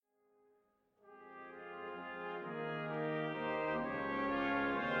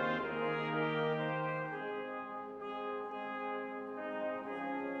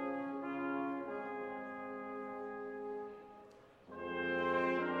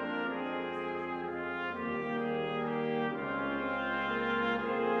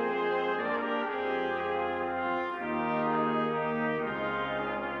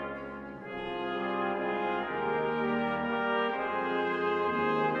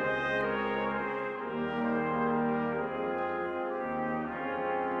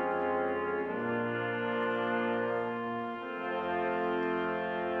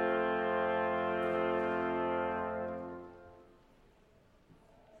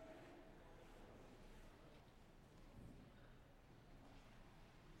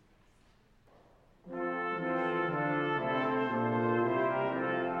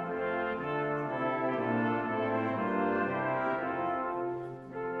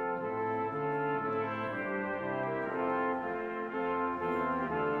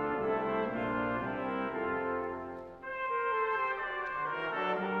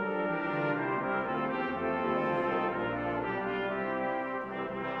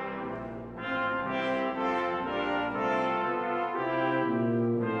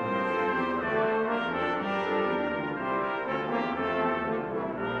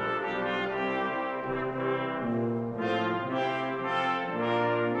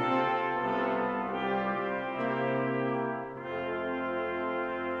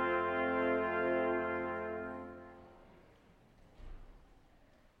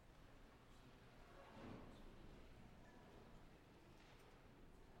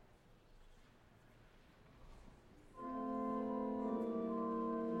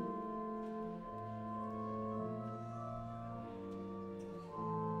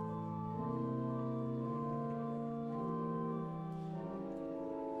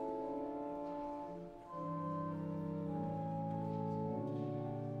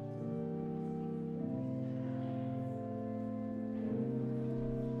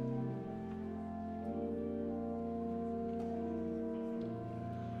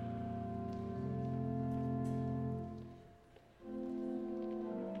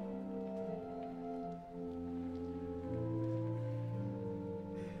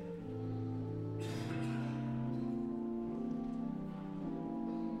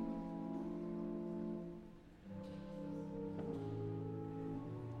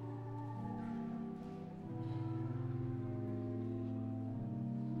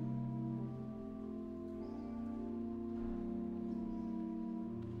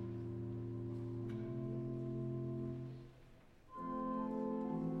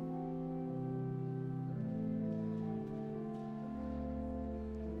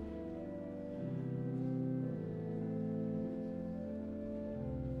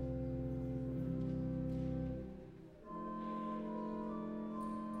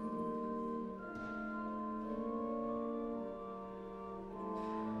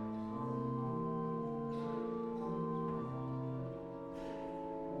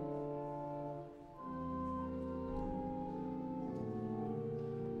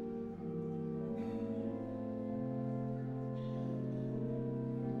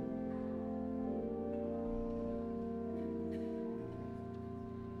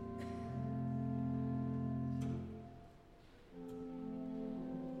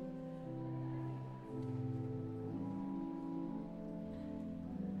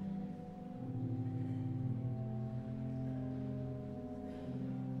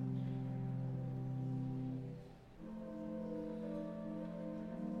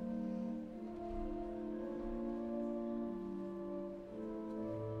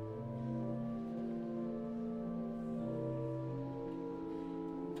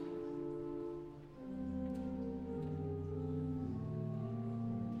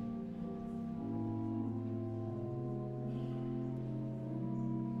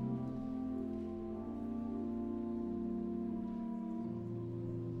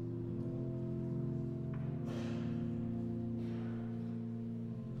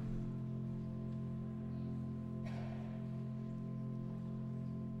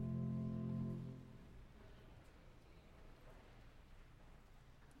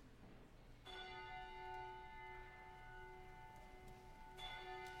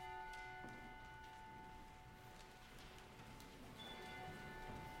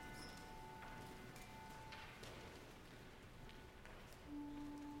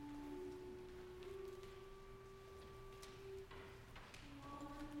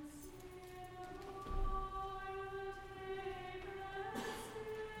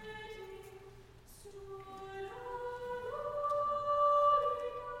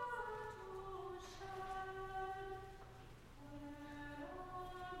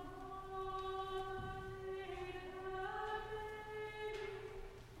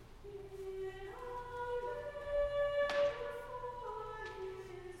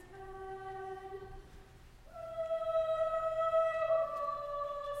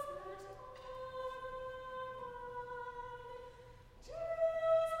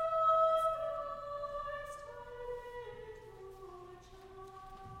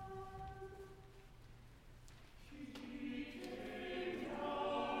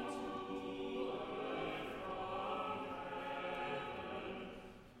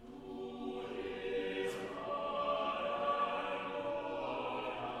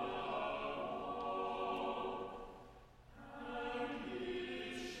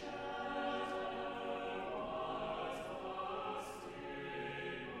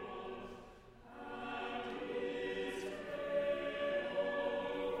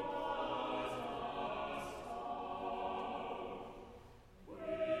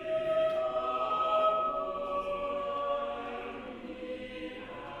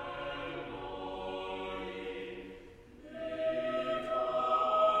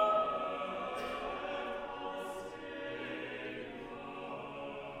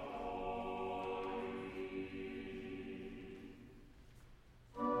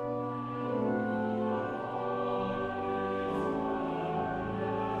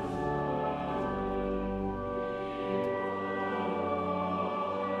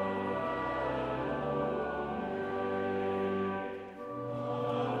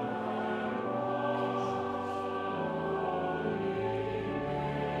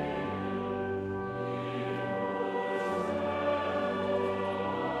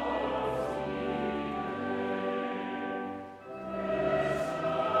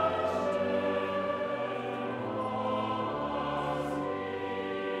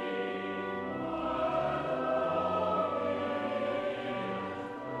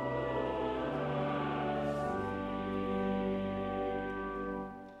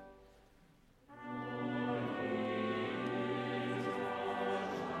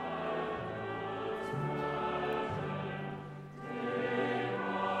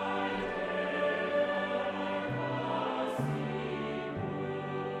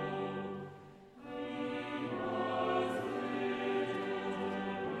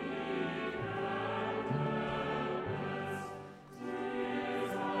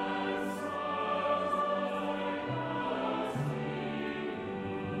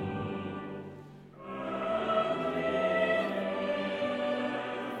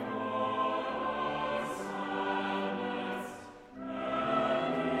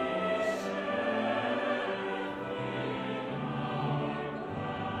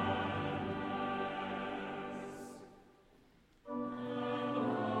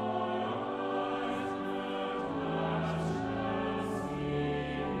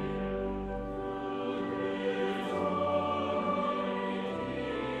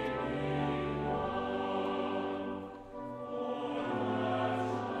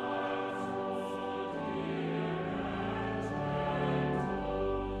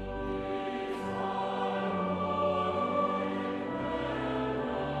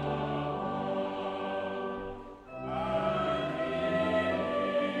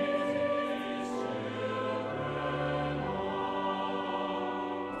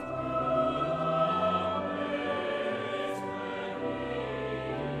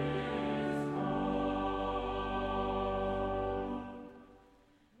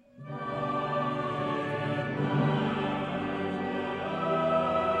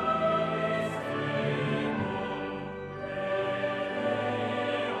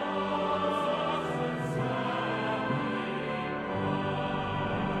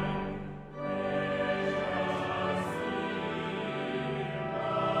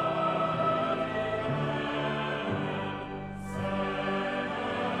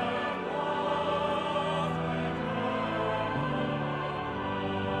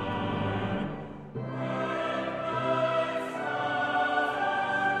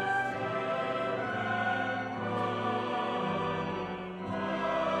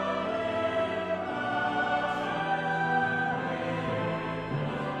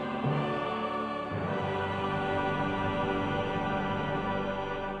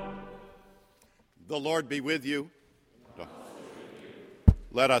The Lord be with you.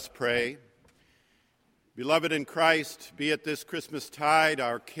 Let us pray. Beloved in Christ, be at this Christmas tide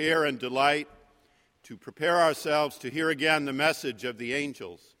our care and delight to prepare ourselves to hear again the message of the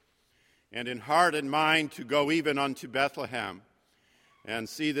angels, and in heart and mind to go even unto Bethlehem and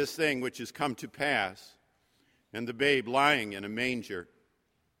see this thing which is come to pass, and the babe lying in a manger.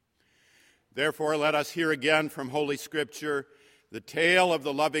 Therefore, let us hear again from Holy Scripture the tale of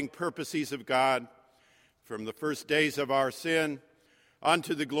the loving purposes of God from the first days of our sin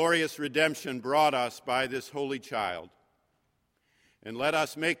unto the glorious redemption brought us by this holy child. And let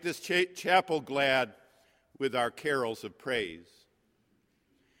us make this chapel glad with our carols of praise.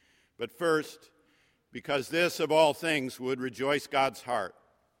 But first, because this of all things would rejoice God's heart,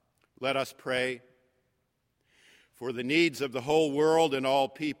 let us pray for the needs of the whole world and all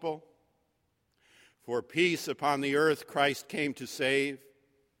people, for peace upon the earth Christ came to save,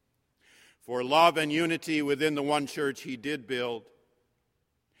 for love and unity within the one church he did build,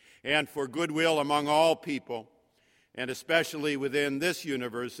 and for goodwill among all people, and especially within this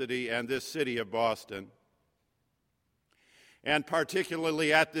university and this city of Boston. And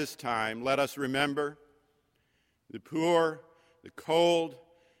particularly at this time, let us remember the poor, the cold,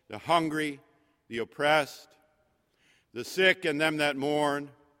 the hungry, the oppressed, the sick and them that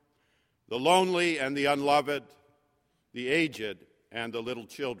mourn, the lonely and the unloved, the aged and the little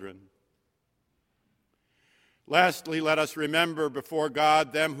children. Lastly, let us remember before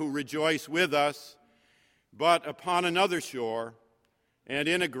God them who rejoice with us, but upon another shore and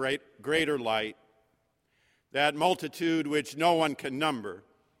in a greater light, that multitude which no one can number,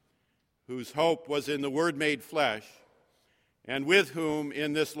 whose hope was in the Word made flesh, and with whom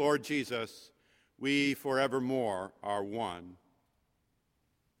in this Lord Jesus we forevermore are one.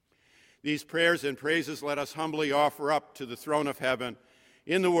 These prayers and praises let us humbly offer up to the throne of heaven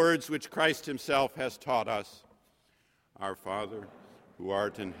in the words which Christ himself has taught us. Our Father, who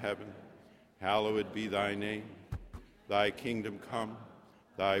art in heaven, hallowed be thy name. Thy kingdom come,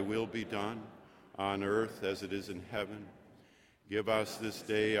 thy will be done, on earth as it is in heaven. Give us this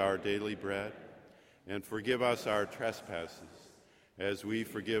day our daily bread, and forgive us our trespasses, as we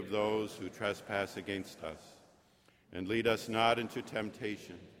forgive those who trespass against us. And lead us not into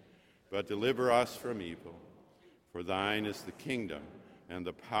temptation, but deliver us from evil. For thine is the kingdom, and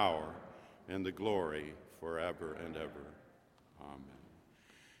the power, and the glory, forever and ever. Amen.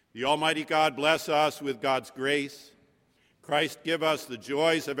 The Almighty God bless us with God's grace. Christ give us the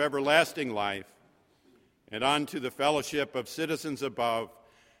joys of everlasting life. And unto the fellowship of citizens above,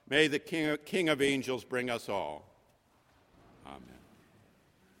 may the King of angels bring us all. Amen.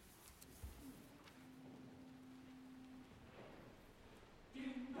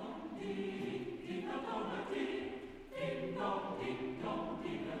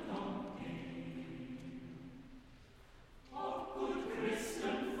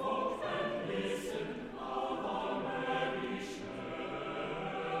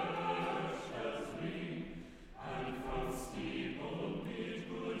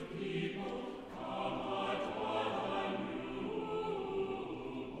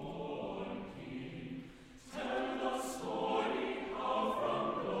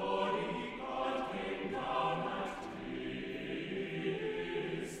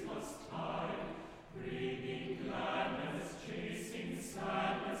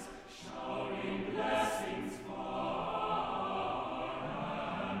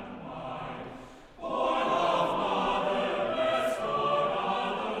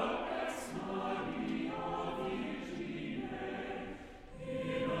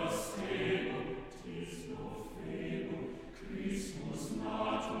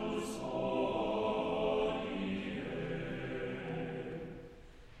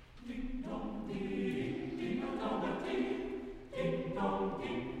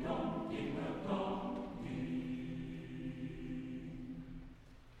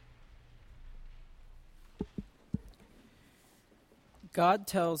 God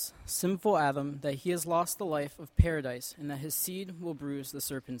tells sinful Adam that he has lost the life of paradise and that his seed will bruise the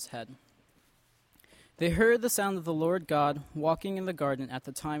serpent's head. They heard the sound of the Lord God walking in the garden at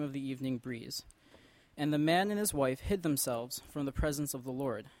the time of the evening breeze. And the man and his wife hid themselves from the presence of the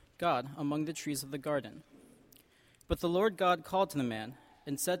Lord God among the trees of the garden. But the Lord God called to the man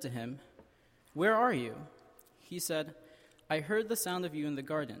and said to him, "Where are you?" He said, "I heard the sound of you in the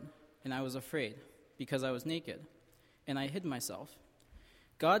garden, and I was afraid, because I was naked, and I hid myself."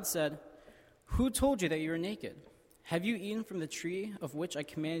 God said, "Who told you that you were naked? Have you eaten from the tree of which I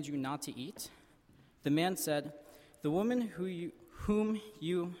commanded you not to eat?" The man said, "The woman whom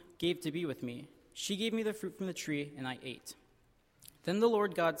you gave to be with me, she gave me the fruit from the tree, and I ate." Then the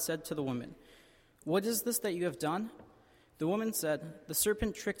Lord God said to the woman, "What is this that you have done?" The woman said, "The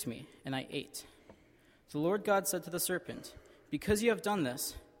serpent tricked me, and I ate." The Lord God said to the serpent, "Because you have done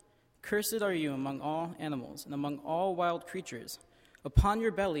this, cursed are you among all animals and among all wild creatures. Upon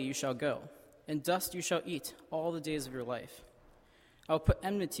your belly you shall go, and dust you shall eat all the days of your life. I will put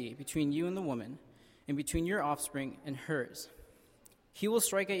enmity between you and the woman, and between your offspring and hers. He will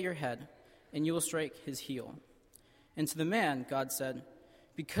strike at your head, and you will strike his heel." And to the man God said,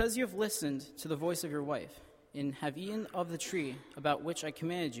 "Because you have listened to the voice of your wife, and have eaten of the tree about which I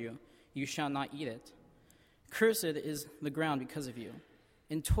commanded you, you shall not eat it. Cursed is the ground because of you.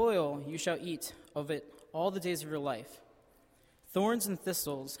 In toil you shall eat of it all the days of your life. Thorns and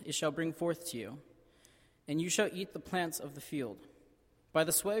thistles it shall bring forth to you, and you shall eat the plants of the field. By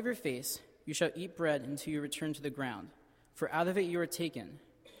the sweat of your face you shall eat bread until you return to the ground, for out of it you are taken.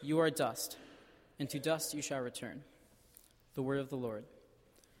 You are dust, and to dust you shall return." The word of the Lord.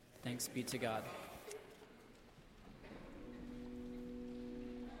 Thanks be to God.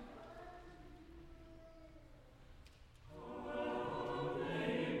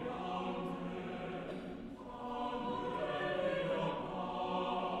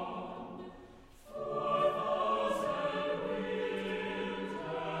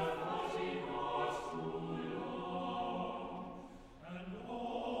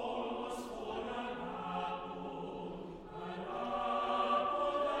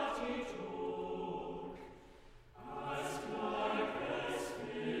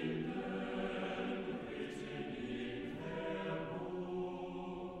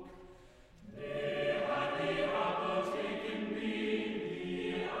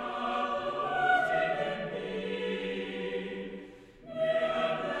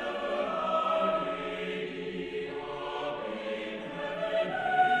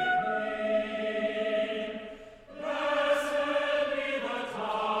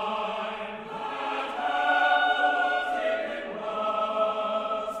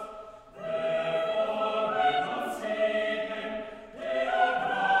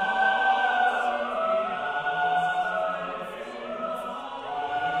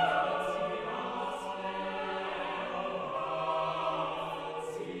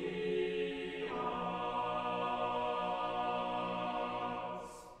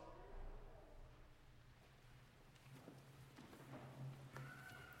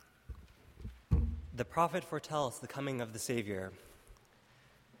 The prophet foretells the coming of the Savior.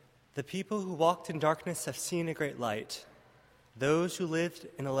 The people who walked in darkness have seen a great light. Those who lived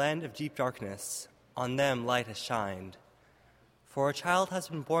in a land of deep darkness, on them light has shined. For a child has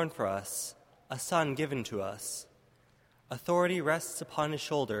been born for us, a son given to us. Authority rests upon his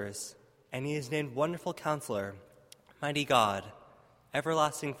shoulders, and he is named Wonderful Counselor, Mighty God,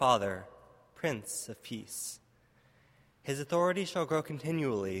 Everlasting Father, Prince of Peace. His authority shall grow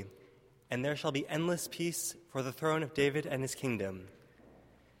continually, and there shall be endless peace for the throne of David and his kingdom.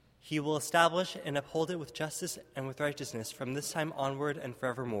 He will establish and uphold it with justice and with righteousness from this time onward and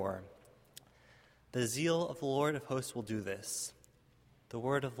forevermore. The zeal of the Lord of hosts will do this. The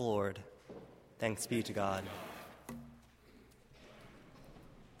word of the Lord. Thanks be to God.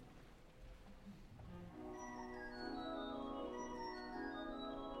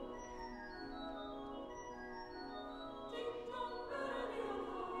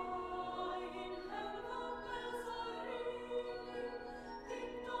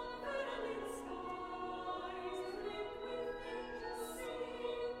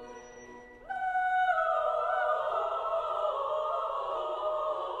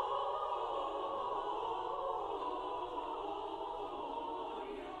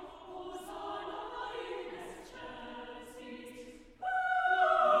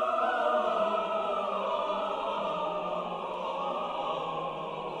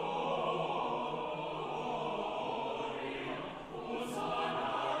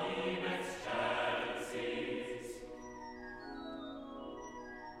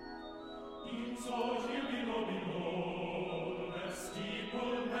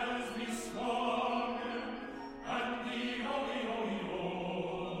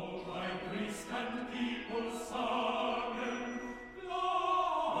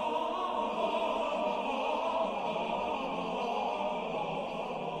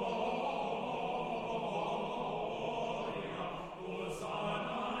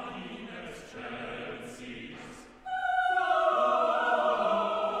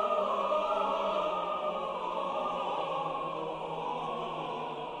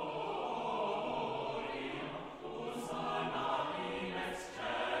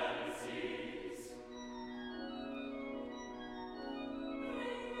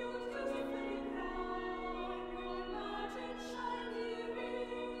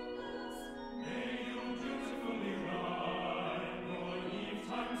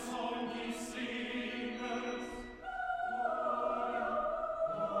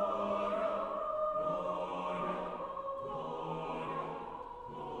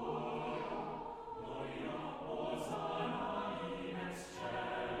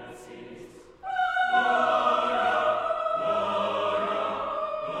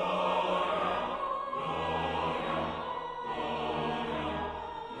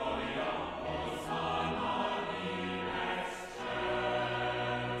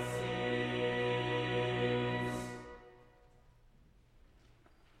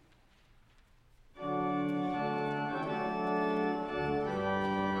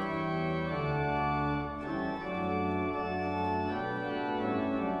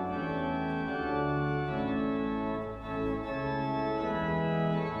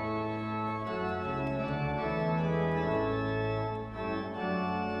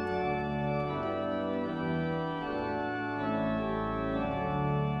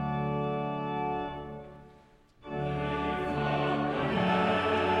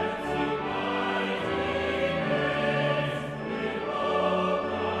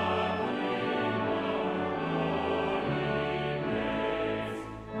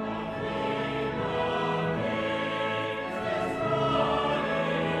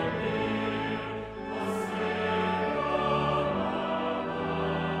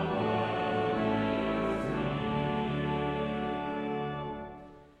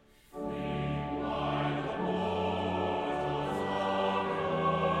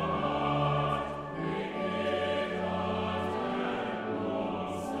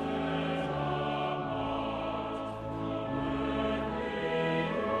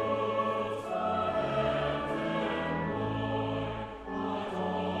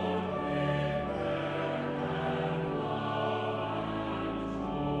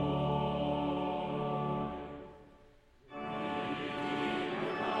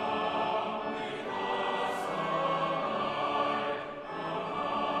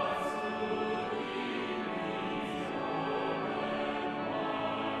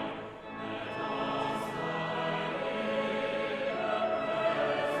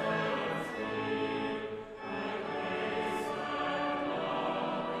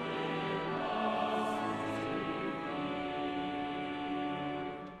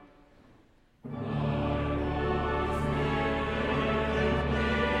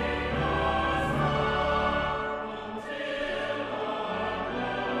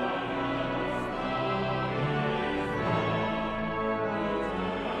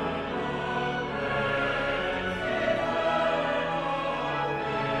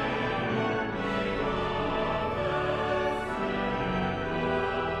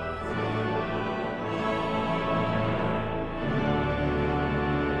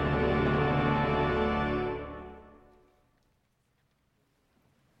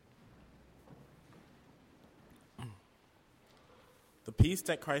 peace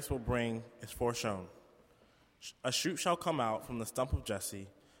that Christ will bring is foreshown. A shoot shall come out from the stump of Jesse,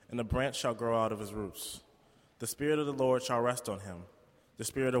 and a branch shall grow out of his roots. The Spirit of the Lord shall rest on him, the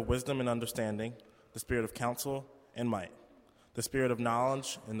Spirit of wisdom and understanding, the Spirit of counsel and might, the Spirit of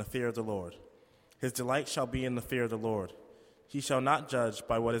knowledge and the fear of the Lord. His delight shall be in the fear of the Lord. He shall not judge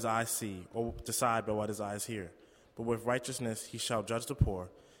by what his eyes see, or decide by what his eyes hear, but with righteousness he shall judge the poor,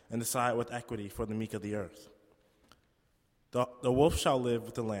 and decide with equity for the meek of the earth. The wolf shall live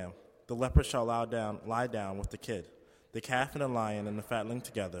with the lamb. The leopard shall lie down with the kid. The calf and the lion and the fatling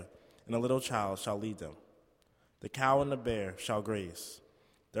together, and a little child shall lead them. The cow and the bear shall graze.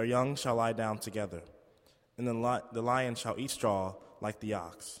 Their young shall lie down together. And the lion shall eat straw like the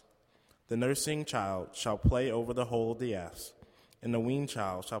ox. The nursing child shall play over the hole of the ass, and the weaned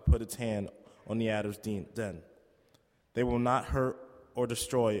child shall put its hand on the adder's den. They will not hurt or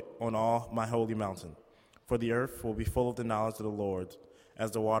destroy on all my holy mountain, for the earth will be full of the knowledge of the Lord,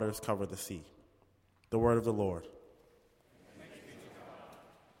 as the waters cover the sea. The word of the Lord.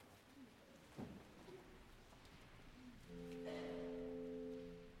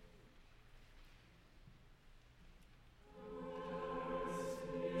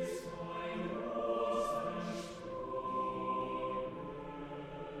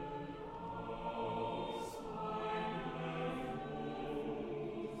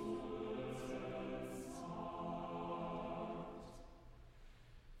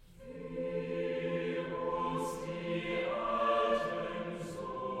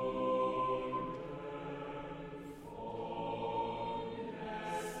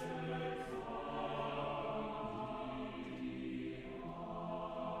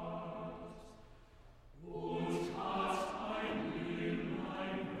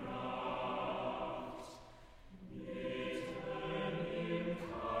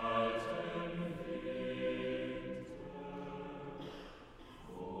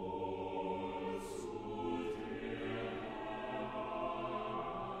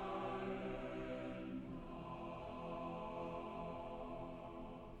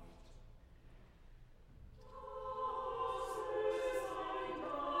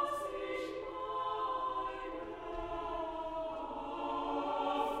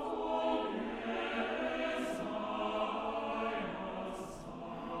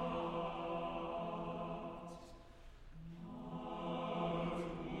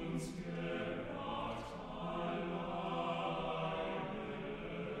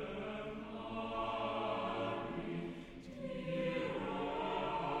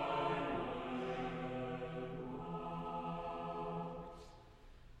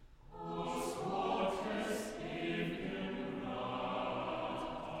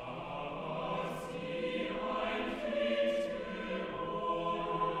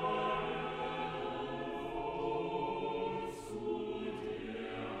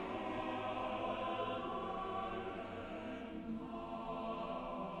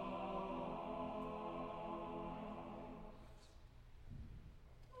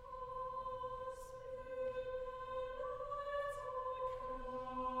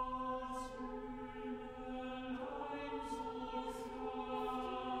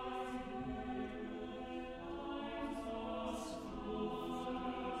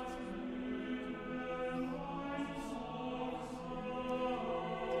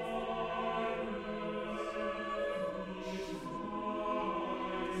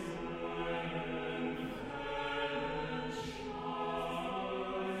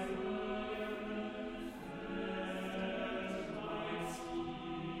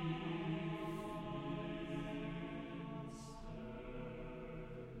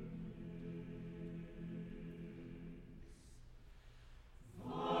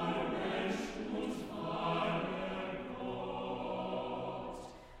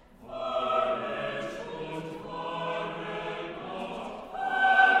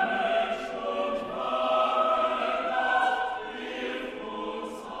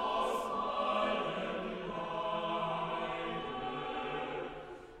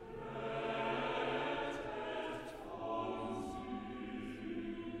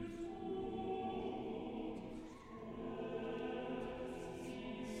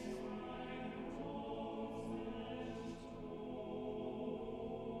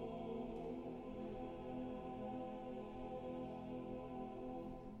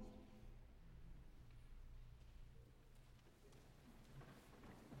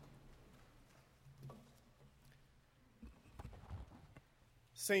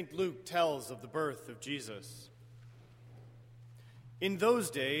 St. Luke tells of the birth of Jesus. In those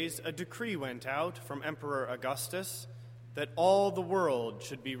days, a decree went out from Emperor Augustus that all the world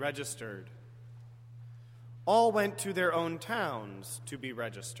should be registered. all went to their own towns to be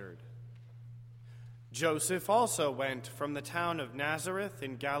registered. Joseph also went from the town of Nazareth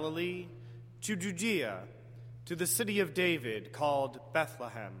in Galilee to Judea, to the city of David called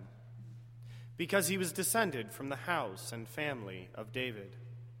Bethlehem, because he was descended from the house and family of David.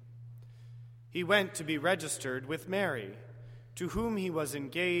 He went to be registered with Mary, to whom he was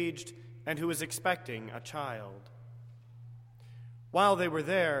engaged and who was expecting a child. While they were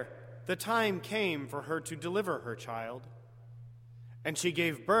there, the time came for her to deliver her child, and she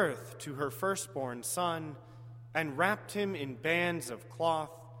gave birth to her firstborn son and wrapped him in bands of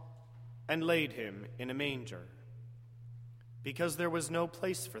cloth and laid him in a manger, because there was no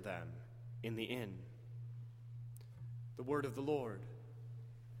place for them in the inn. The word of the Lord.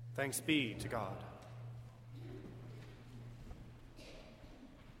 Thanks be to God.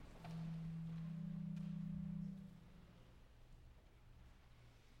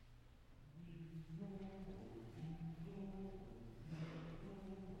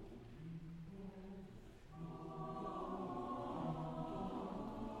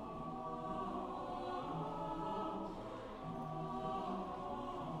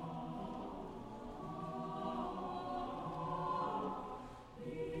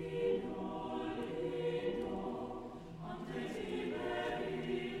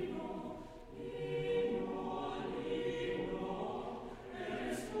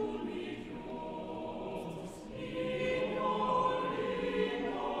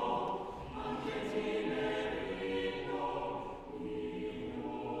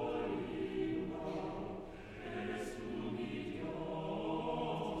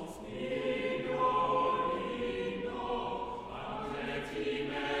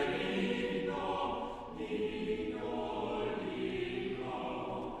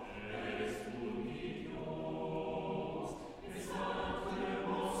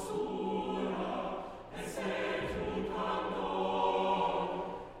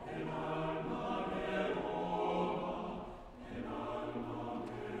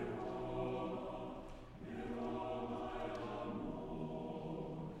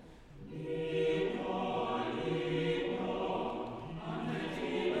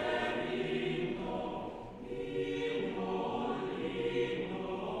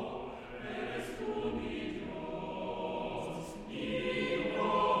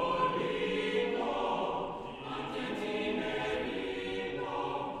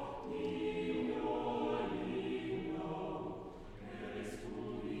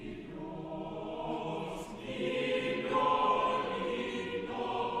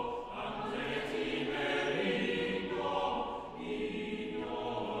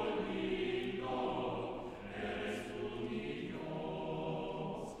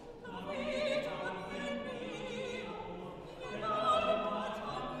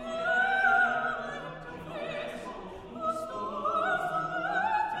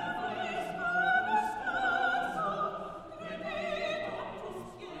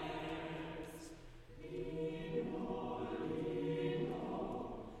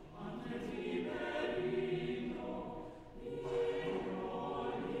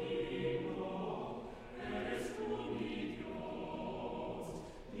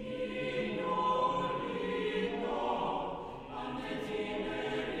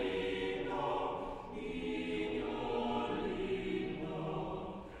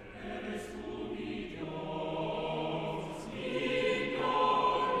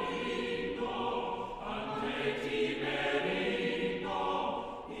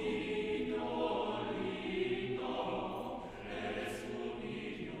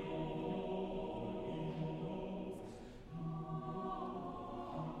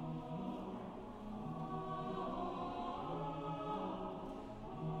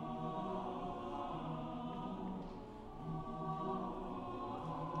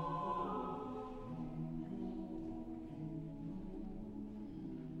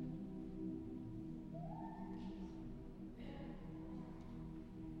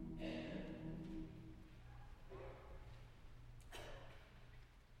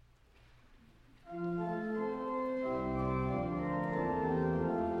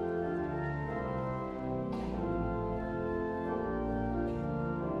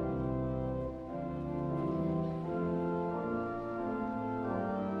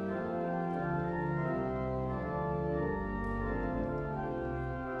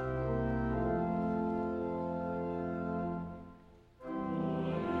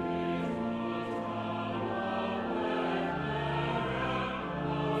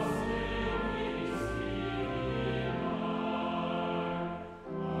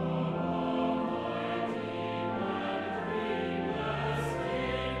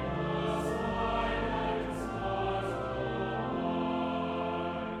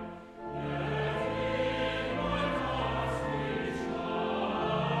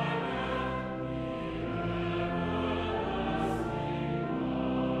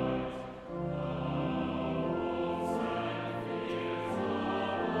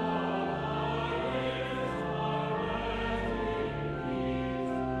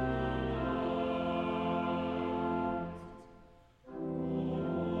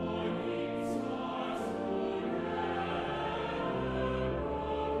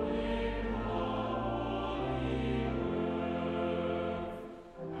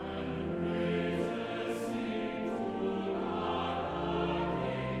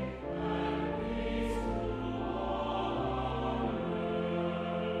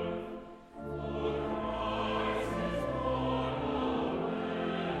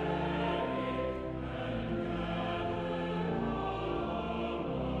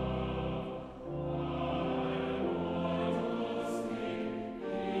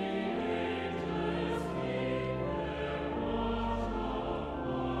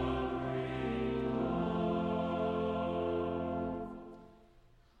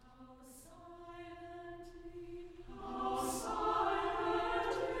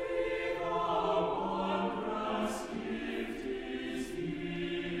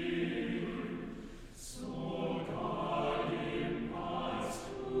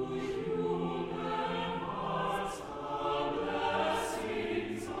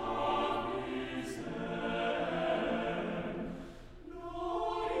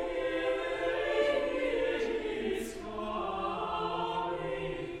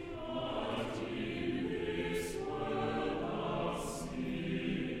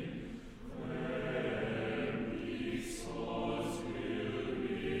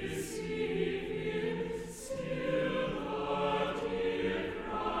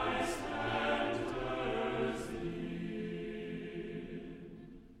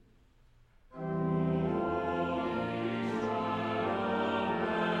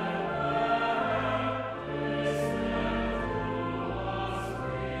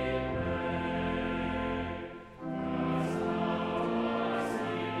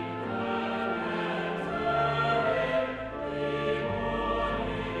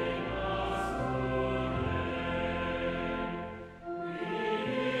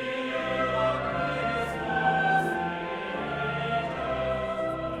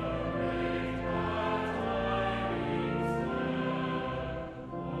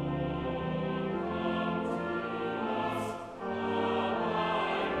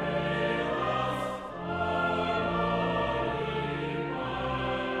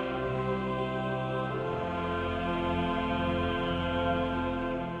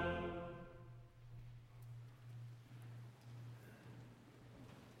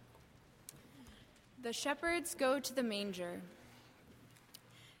 The shepherds go to the manger.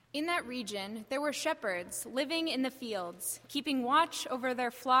 In that region, there were shepherds living in the fields, keeping watch over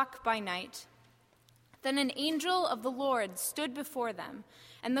their flock by night. Then an angel of the Lord stood before them,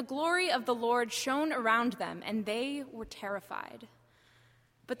 and the glory of the Lord shone around them, and they were terrified.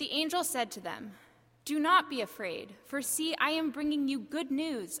 But the angel said to them, "Do not be afraid, for see, I am bringing you good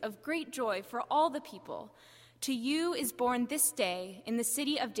news of great joy for all the people. To you is born this day in the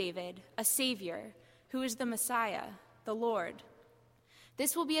city of David a Savior, who is the Messiah, the Lord.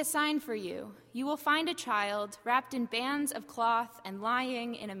 This will be a sign for you. You will find a child wrapped in bands of cloth and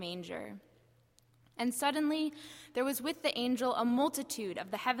lying in a manger." And suddenly there was with the angel a multitude of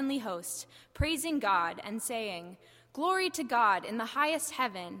the heavenly host, praising God and saying, "Glory to God in the highest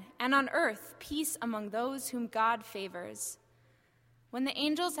heaven, and on earth peace among those whom God favors." When the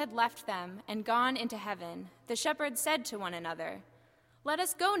angels had left them and gone into heaven, the shepherds said to one another, "Let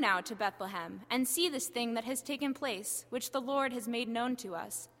us go now to Bethlehem and see this thing that has taken place, which the Lord has made known to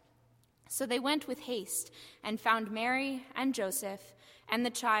us." So they went with haste and found Mary and Joseph and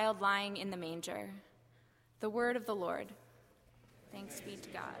the child lying in the manger. The word of the Lord. Thanks be to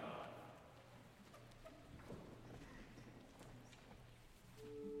God.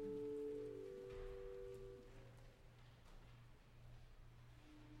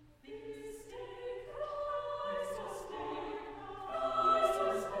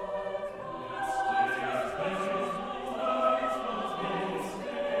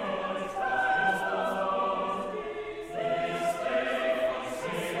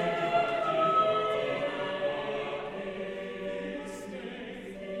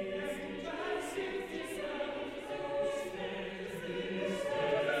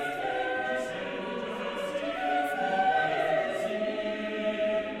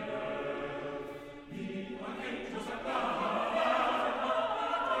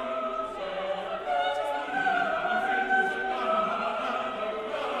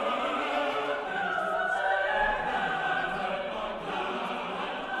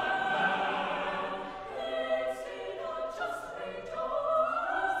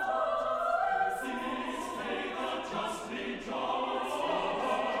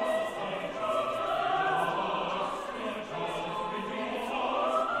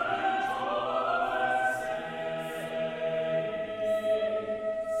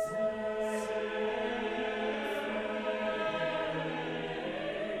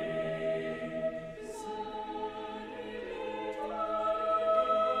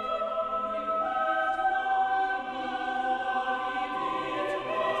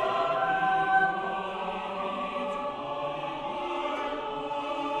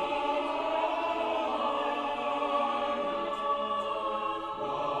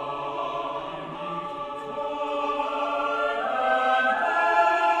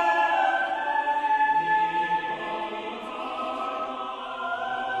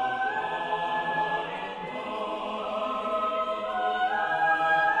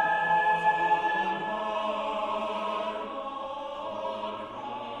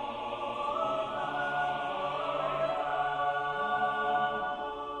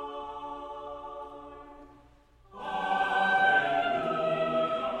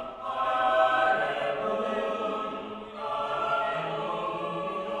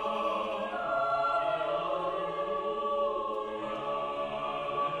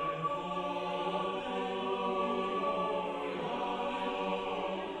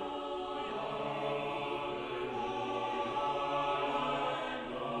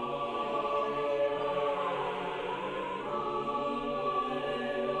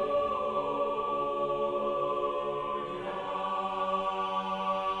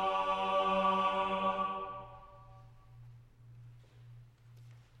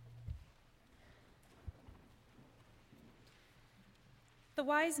 The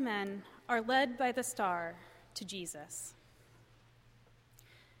wise men are led by the star to Jesus.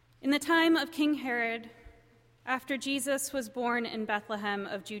 In the time of King Herod, after Jesus was born in Bethlehem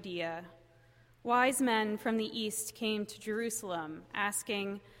of Judea, wise men from the east came to Jerusalem,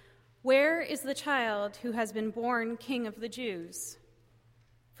 asking, "Where is the child who has been born King of the Jews?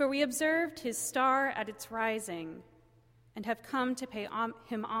 For we observed his star at its rising and have come to pay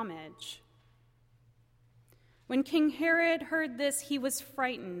him homage." When King Herod heard this, he was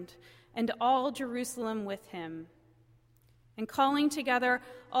frightened, and all Jerusalem with him. And calling together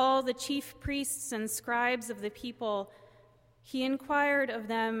all the chief priests and scribes of the people, he inquired of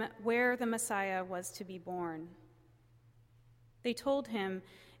them where the Messiah was to be born. They told him,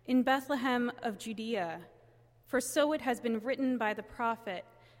 "In Bethlehem of Judea, for so it has been written by the prophet,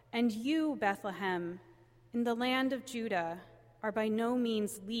 'And you, Bethlehem, in the land of Judah, are by no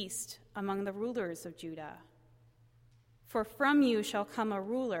means least among the rulers of Judah. For from you shall come a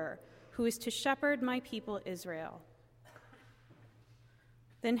ruler who is to shepherd my people Israel."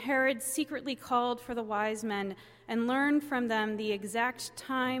 Then Herod secretly called for the wise men and learned from them the exact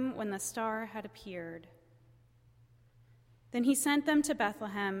time when the star had appeared. Then he sent them to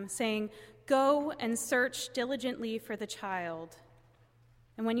Bethlehem, saying, "Go and search diligently for the child.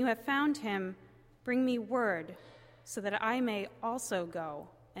 And when you have found him, bring me word so that I may also go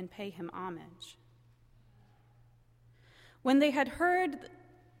and pay him homage." When they had heard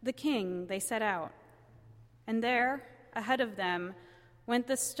the king, they set out. And there, ahead of them, went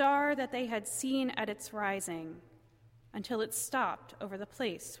the star that they had seen at its rising, until it stopped over the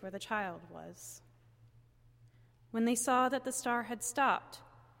place where the child was. When they saw that the star had stopped,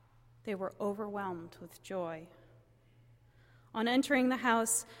 they were overwhelmed with joy. On entering the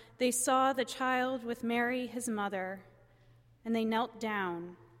house, they saw the child with Mary, his mother, and they knelt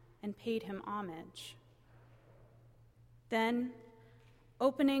down and paid him homage. Then,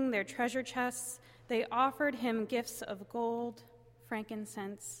 opening their treasure chests, they offered him gifts of gold,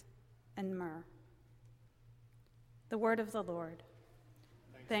 frankincense, and myrrh. The word of the Lord.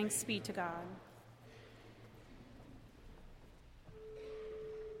 Thanks be to God.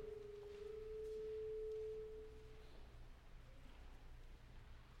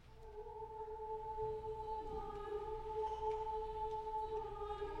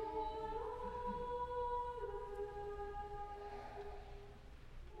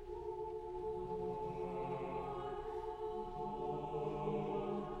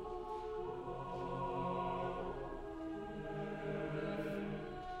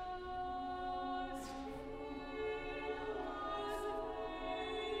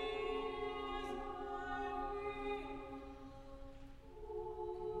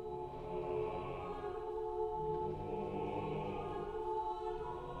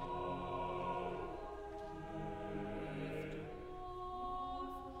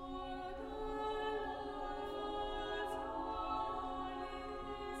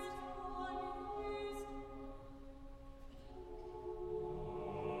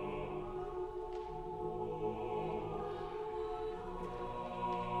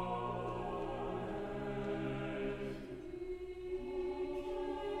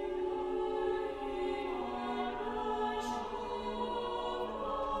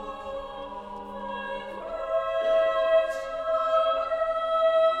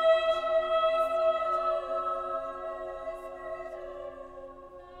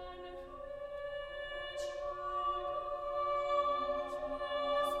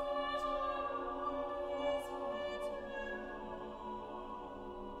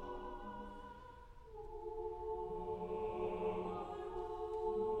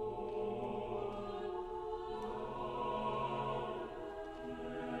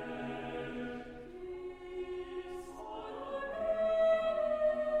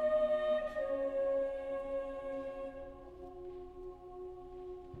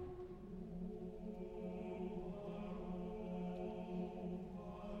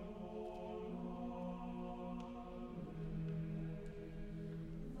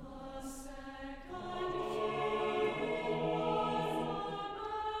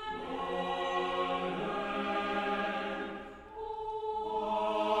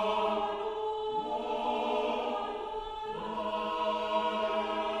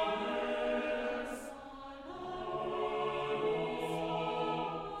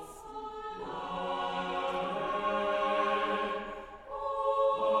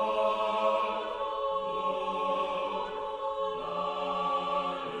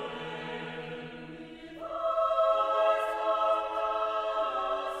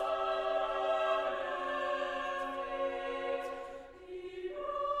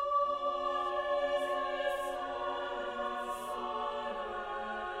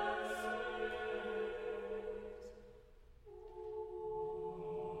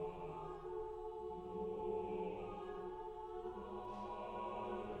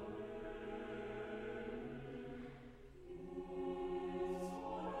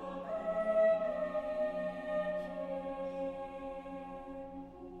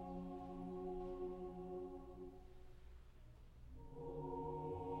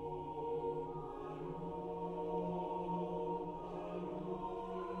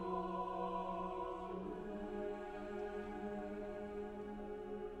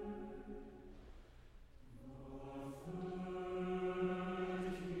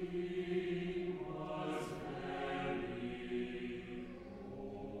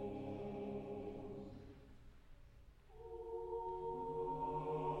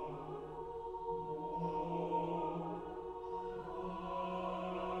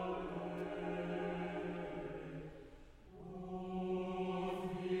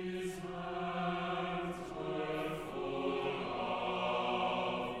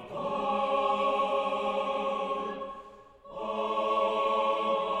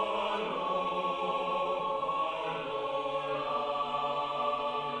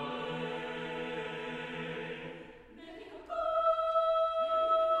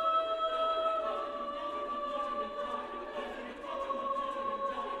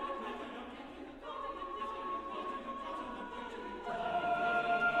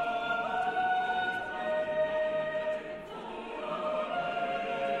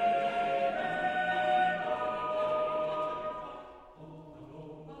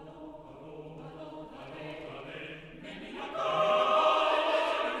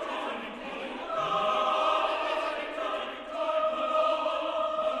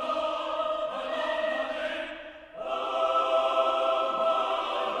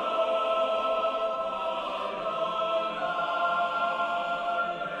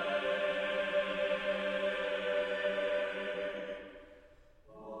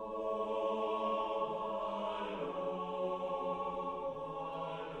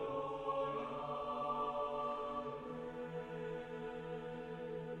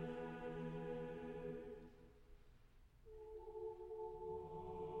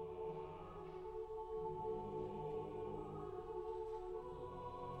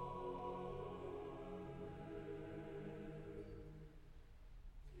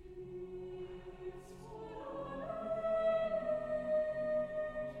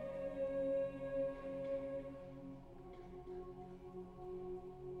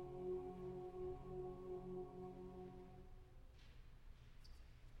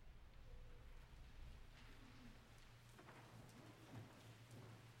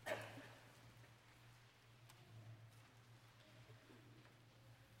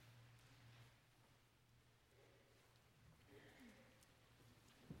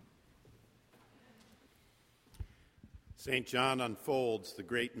 St. John unfolds the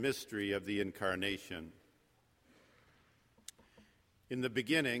great mystery of the Incarnation. In the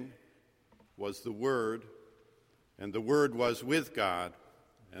beginning was the Word, and the Word was with God,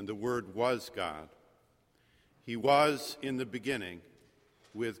 and the Word was God. He was in the beginning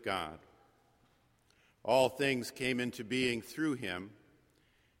with God. All things came into being through him,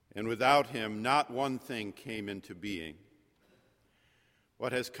 and without him not one thing came into being.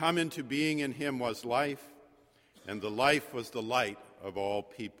 What has come into being in him was life, and the life was the light of all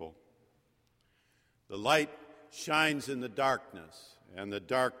people. The light shines in the darkness, and the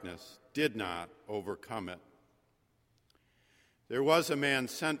darkness did not overcome it. There was a man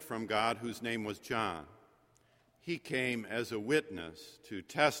sent from God whose name was John. He came as a witness to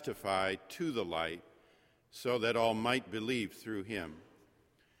testify to the light, so that all might believe through him.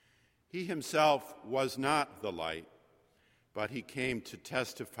 He himself was not the light, but he came to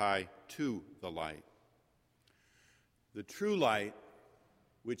testify to the light. The true light,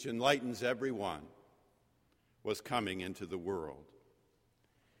 which enlightens everyone, was coming into the world.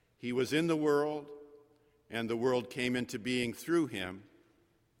 He was in the world, and the world came into being through him,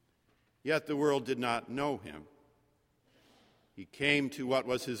 yet the world did not know him. He came to what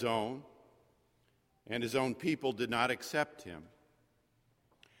was his own, and his own people did not accept him.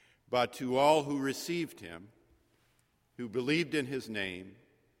 But to all who received him, who believed in his name,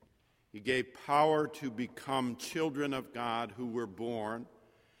 he gave power to become children of God, who were born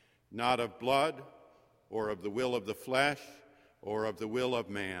not of blood or of the will of the flesh or of the will of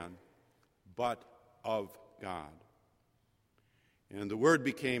man, but of God. And the Word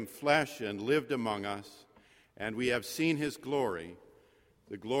became flesh and lived among us, and we have seen his glory,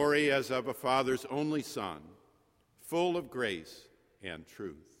 the glory as of a Father's only Son, full of grace and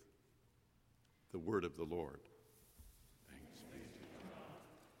truth. The word of the Lord. Thanks be to God.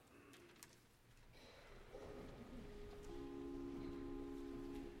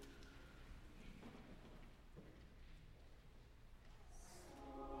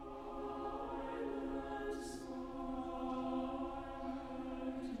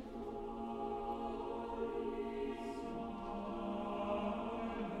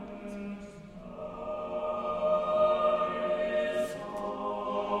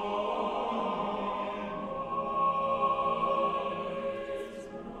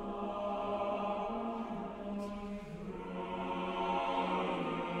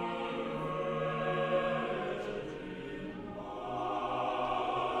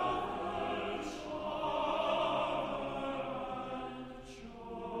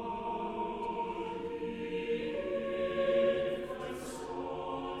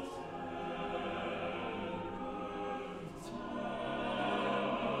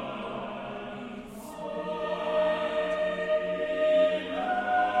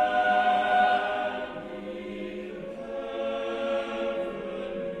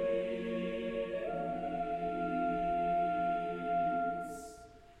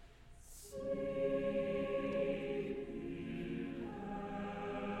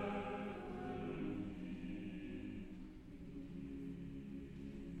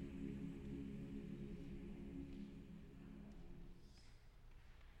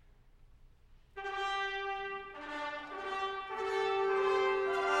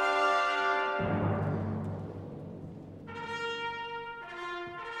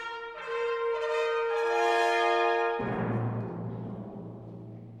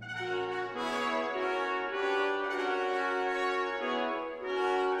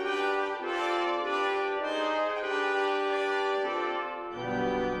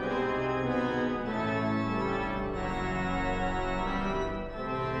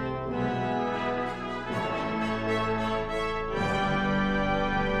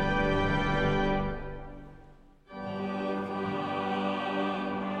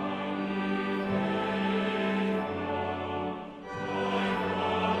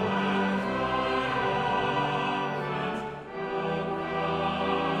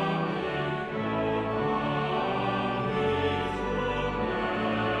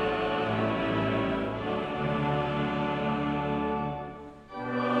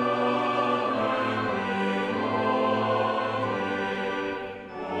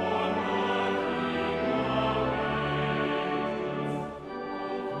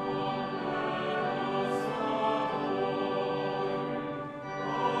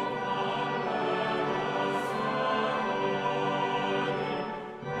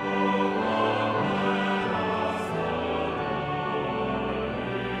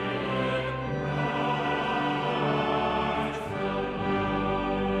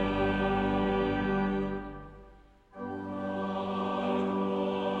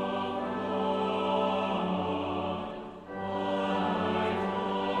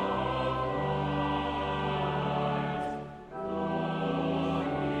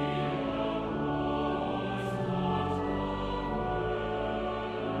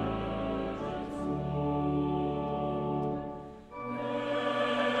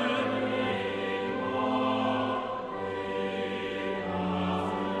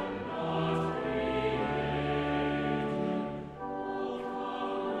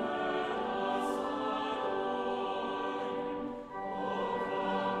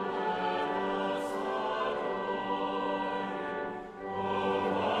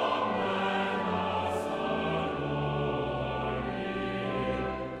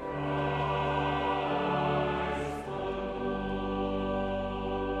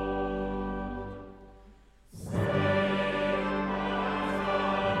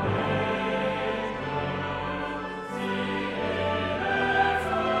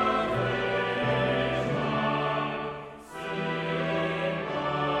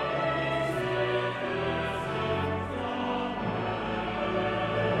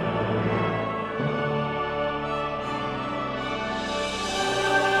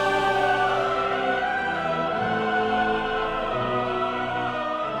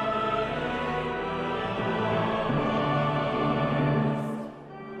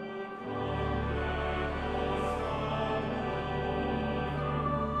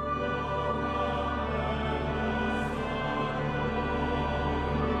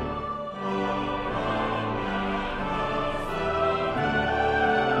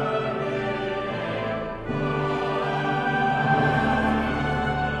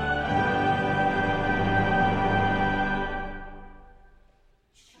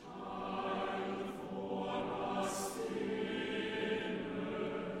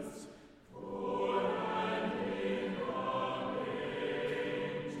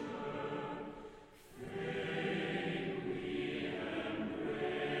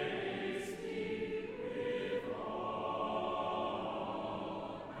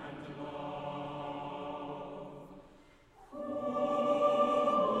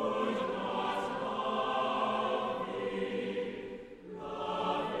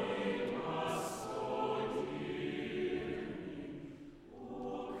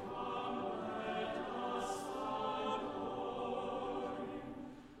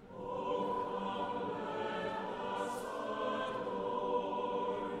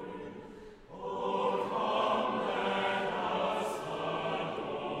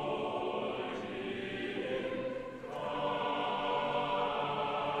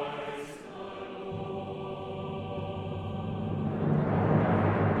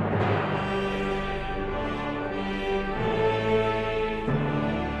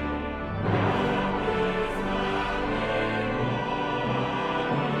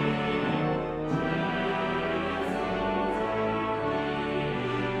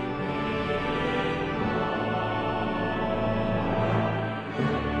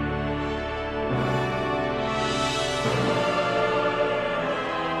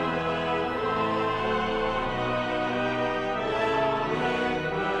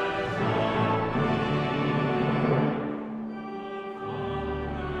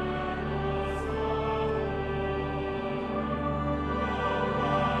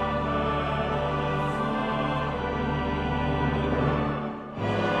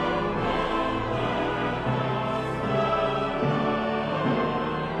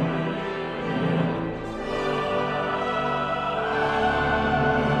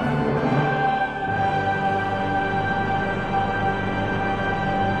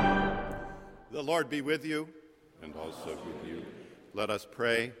 Lord be with you, and also with you. Let us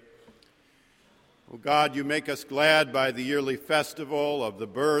pray. O God, you make us glad by the yearly festival of the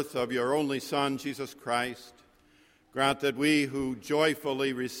birth of your only Son, Jesus Christ. Grant that we who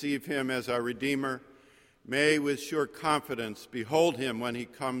joyfully receive him as our Redeemer may with sure confidence behold him when he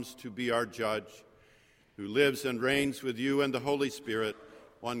comes to be our judge, who lives and reigns with you and the Holy Spirit,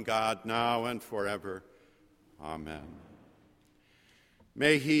 one God, now and forever. Amen.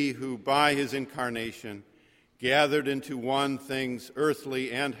 May he who by his incarnation gathered into one things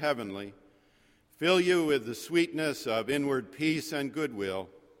earthly and heavenly fill you with the sweetness of inward peace and goodwill,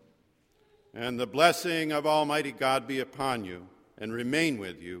 and the blessing of Almighty God be upon you and remain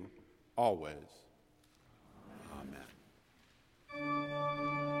with you always.